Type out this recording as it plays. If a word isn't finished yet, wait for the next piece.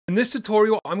In this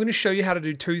tutorial, I'm going to show you how to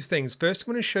do two things. First,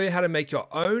 I'm going to show you how to make your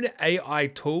own AI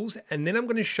tools, and then I'm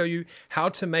going to show you how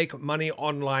to make money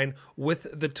online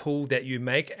with the tool that you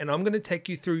make. And I'm going to take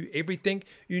you through everything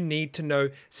you need to know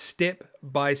step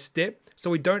by step, so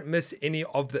we don't miss any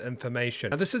of the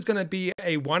information. Now, this is going to be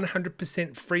a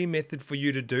 100% free method for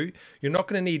you to do. You're not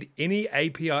going to need any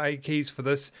API keys for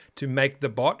this to make the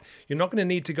bot. You're not going to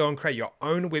need to go and create your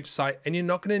own website, and you're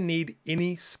not going to need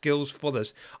any skills for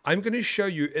this. I'm going to show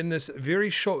you in this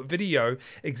very short video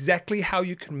exactly how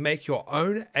you can make your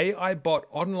own AI bot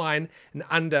online in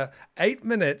under 8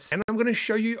 minutes. And I'm going to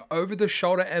show you over the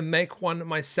shoulder and make one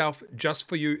myself just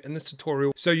for you in this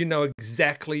tutorial, so you know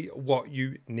exactly what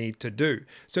you need to do.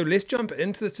 So let's jump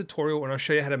into this tutorial and I'll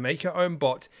show you how to make your own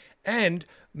bot and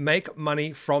make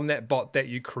money from that bot that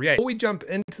you create. Before we jump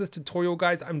into this tutorial,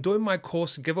 guys, I'm doing my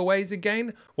course giveaways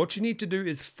again. What you need to do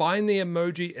is find the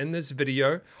emoji in this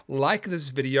video, like this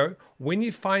video. When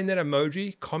you find that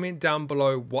emoji, comment down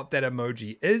below what that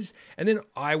emoji is, and then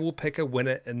I will pick a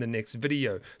winner in the next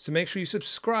video. So make sure you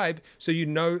subscribe so you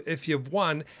know if you've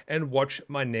won and watch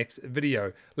my next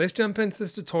video. Let's jump into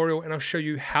this tutorial and I'll show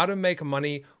you how to make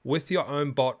money with your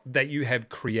own bot that you have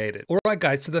created. All right,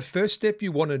 guys, so the first step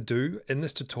you want to do in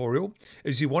this tutorial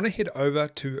is you want to head over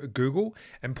to Google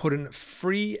and put in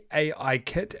free AI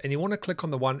kit, and you want to click on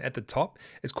the one at the top.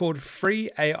 It's called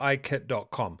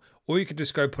freeaikit.com, or you could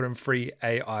just go put in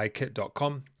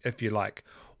freeaikit.com if you like.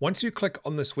 Once you click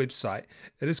on this website,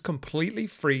 it is completely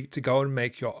free to go and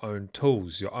make your own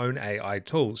tools, your own AI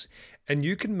tools. And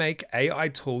you can make AI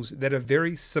tools that are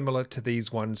very similar to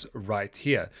these ones right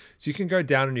here. So you can go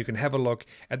down and you can have a look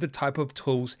at the type of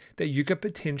tools that you could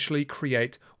potentially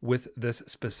create with this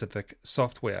specific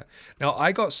software. Now,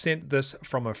 I got sent this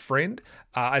from a friend.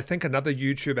 I think another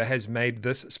YouTuber has made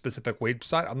this specific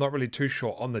website. I'm not really too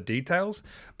sure on the details,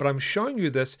 but I'm showing you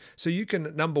this so you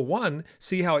can, number one,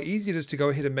 see how easy it is to go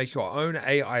ahead and make your own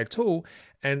AI tool.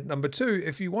 And number two,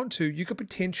 if you want to, you could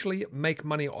potentially make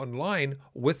money online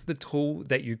with the tool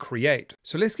that you create.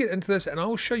 So let's get into this and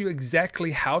I'll show you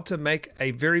exactly how to make a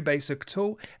very basic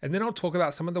tool. And then I'll talk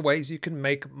about some of the ways you can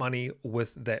make money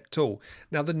with that tool.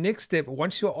 Now, the next step,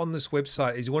 once you're on this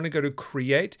website, is you want to go to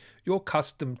create your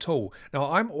custom tool.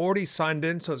 Now, I'm already signed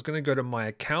in, so it's going to go to my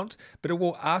account, but it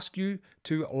will ask you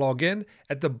to log in.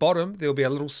 At the bottom, there'll be a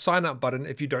little sign up button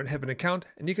if you don't have an account,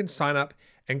 and you can sign up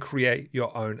and create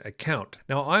your own account.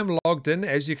 Now, I'm logged in.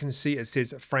 As you can see, it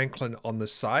says Franklin on the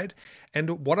side.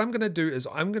 And what I'm going to do is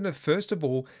I'm going to first of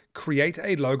all create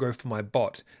a logo for my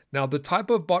bot. Now, the type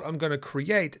of bot I'm going to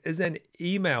create is an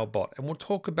email bot, and we'll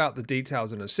talk about the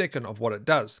details in a second of what it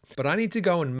does. But I need to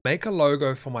go and make a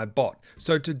logo for my bot.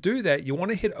 So to do that, you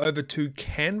want to head over to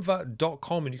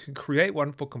canva.com and you can create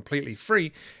one for completely free.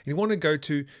 And you want to go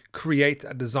to create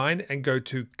a design and go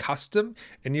to custom,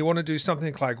 and you want to do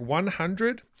something like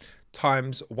 100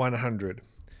 times 100.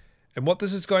 And what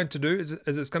this is going to do is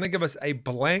it's going to give us a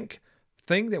blank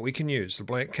thing that we can use, a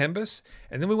blank canvas.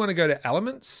 And then we want to go to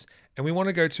elements and we want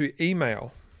to go to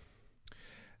email.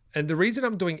 And the reason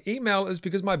I'm doing email is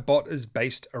because my bot is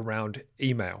based around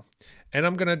email. And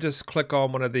I'm going to just click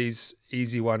on one of these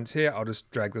easy ones here. I'll just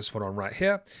drag this one on right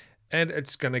here. And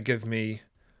it's going to give me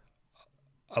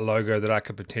a logo that I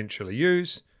could potentially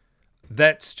use.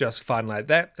 That's just fine like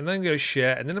that. And then I'm going to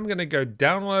share, and then I'm going to go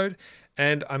download,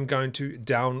 and I'm going to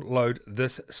download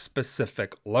this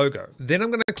specific logo. Then I'm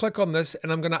going to click on this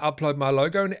and I'm going to upload my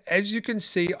logo. And as you can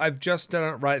see, I've just done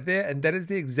it right there. And that is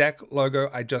the exact logo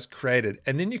I just created.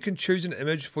 And then you can choose an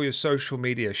image for your social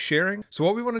media sharing. So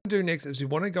what we want to do next is we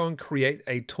want to go and create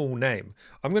a tool name.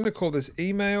 I'm going to call this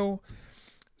email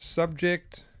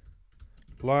subject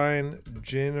line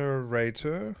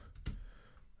generator.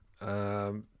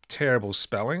 Terrible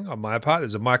spelling on my part.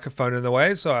 There's a microphone in the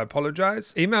way, so I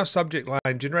apologize. Email subject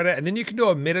line generator, and then you can do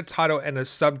a meta title and a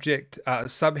subject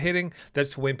subheading.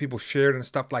 That's for when people share it and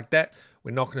stuff like that.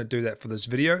 We're not going to do that for this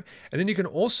video. And then you can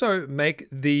also make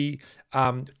the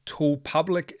tool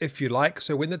public if you like.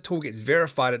 So when the tool gets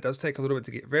verified, it does take a little bit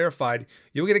to get verified,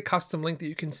 you'll get a custom link that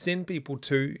you can send people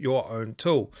to your own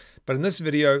tool. But in this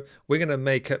video, we're going to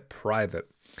make it private.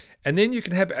 And then you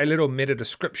can have a little meta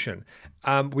description.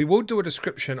 We will do a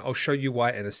description. I'll show you why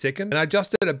in a second. And I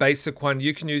just did a basic one.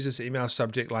 You can use this email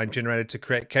subject line generator to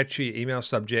create catchy email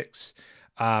subjects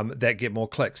that get more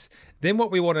clicks. Then what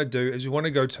we want to do is we want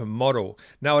to go to model.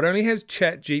 Now it only has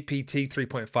ChatGPT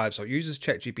 3.5, so it uses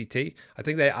ChatGPT. I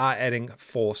think they are adding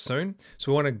 4 soon.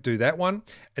 So we want to do that one.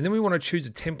 And then we want to choose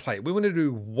a template. We want to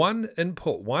do one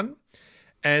input one.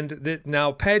 And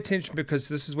now pay attention because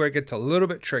this is where it gets a little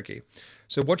bit tricky.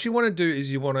 So what you want to do is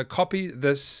you want to copy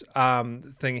this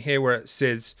thing here where it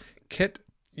says kit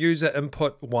user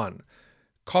input 1.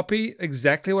 Copy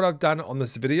exactly what I've done on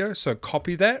this video. So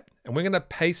copy that, and we're going to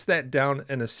paste that down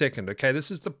in a second. Okay,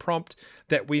 this is the prompt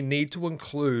that we need to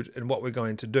include in what we're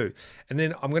going to do. And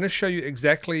then I'm going to show you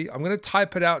exactly, I'm going to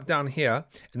type it out down here,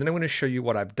 and then I'm going to show you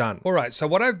what I've done. All right, so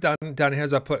what I've done down here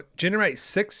is I put generate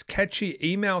 6 catchy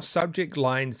email subject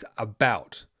lines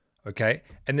about. Okay,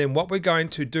 and then what we're going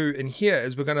to do in here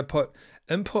is we're going to put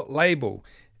input label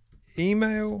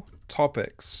email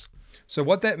topics. So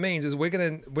what that means is we're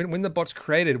going to, when the bot's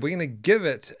created, we're going to give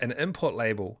it an input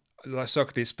label. So it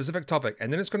could be a specific topic,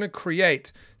 and then it's going to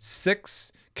create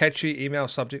 6 catchy email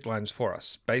subject lines for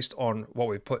us based on what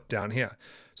we've put down here.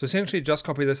 So essentially just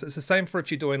copy this. It's the same for if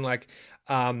you're doing like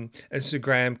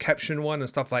Instagram caption one and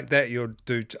stuff like that. You'll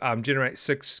do generate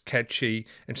 6 catchy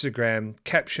Instagram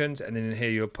captions, and then in here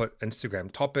you'll put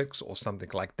Instagram topics or something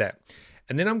like that.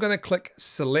 And then I'm going to click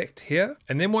select here.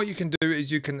 And then what you can do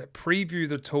is you can preview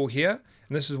the tool here.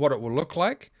 And this is what it will look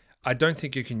like. I don't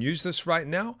think you can use this right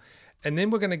now. And then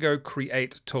we're going to go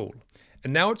create tool.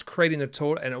 And now it's creating the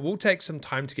tool, and it will take some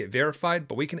time to get verified,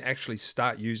 but we can actually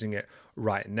start using it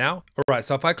right now. All right,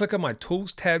 so if I click on my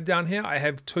tools tab down here, I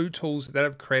have 2 tools that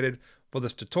I've created for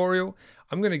this tutorial.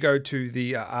 I'm going to go to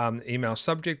the email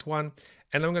subject one,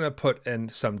 and I'm going to put in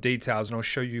some details, and I'll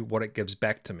show you what it gives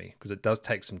back to me because it does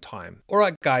take some time. All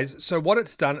right, guys, so what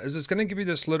it's done is it's going to give you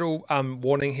this little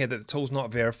warning here that the tool's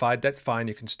not verified. That's fine,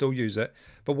 you can still use it.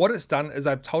 But what it's done is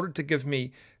I've told it to give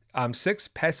me 6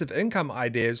 passive income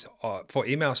ideas for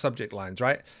email subject lines,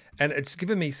 right? And it's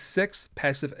given me 6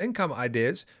 passive income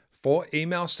ideas for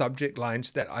email subject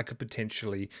lines that I could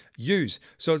potentially use.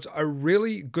 So it's a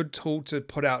really good tool to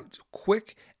put out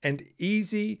quick and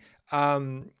easy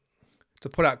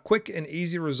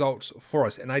results for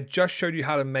us. And I just showed you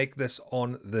how to make this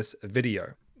on this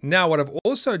video. Now, what I've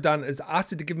also done is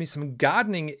asked it to give me some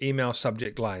gardening email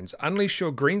subject lines. Unleash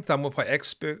your green thumb with our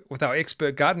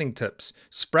expert gardening tips.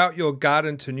 Sprout your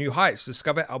garden to new heights.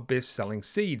 Discover our best-selling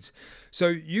seeds. So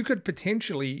you could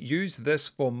potentially use this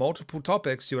for multiple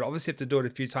topics. You would obviously have to do it a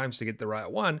few times to get the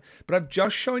right one, but I've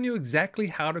just shown you exactly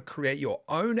how to create your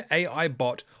own AI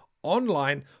bot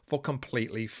online for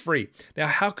completely free. Now,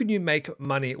 how can you make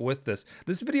money with this?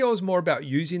 This video is more about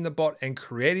using the bot and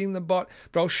creating the bot,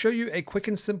 but I'll show you a quick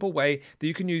and simple way that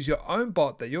you can use your own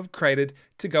bot that you've created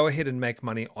to go ahead and make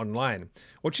money online.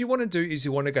 What you want to do is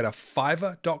you want to go to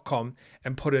fiverr.com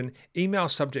and put in email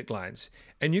subject lines.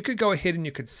 And you could go ahead and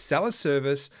you could sell a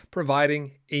service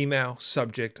providing email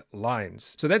subject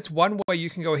lines. So that's one way you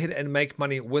can go ahead and make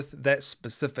money with that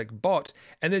specific bot.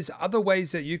 And there's other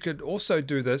ways that you could also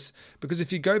do this, because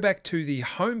if you go back to the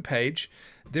home page,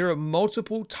 there are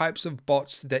multiple types of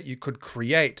bots that you could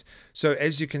create. So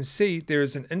as you can see, there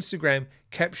is an Instagram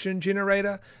caption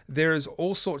generator. There is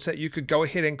all sorts that you could go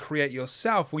ahead and create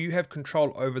yourself where you have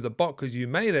control over the bot because you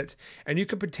made it, and you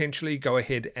could potentially go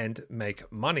ahead and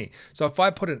make money. So if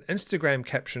I put in Instagram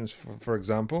captions, for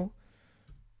example,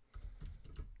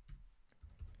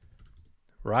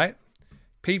 right?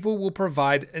 People will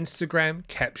provide Instagram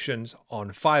captions on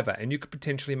Fiverr, and you could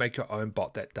potentially make your own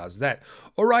bot that does that.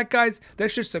 All right, guys,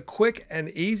 that's just a quick and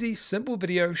easy, simple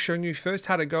video showing you first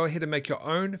how to go ahead and make your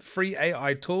own free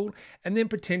AI tool, and then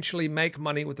potentially make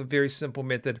money with a very simple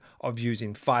method of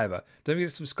using Fiverr. Don't forget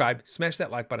to subscribe, smash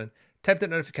that like button, tap that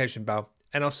notification bell,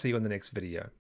 and I'll see you in the next video.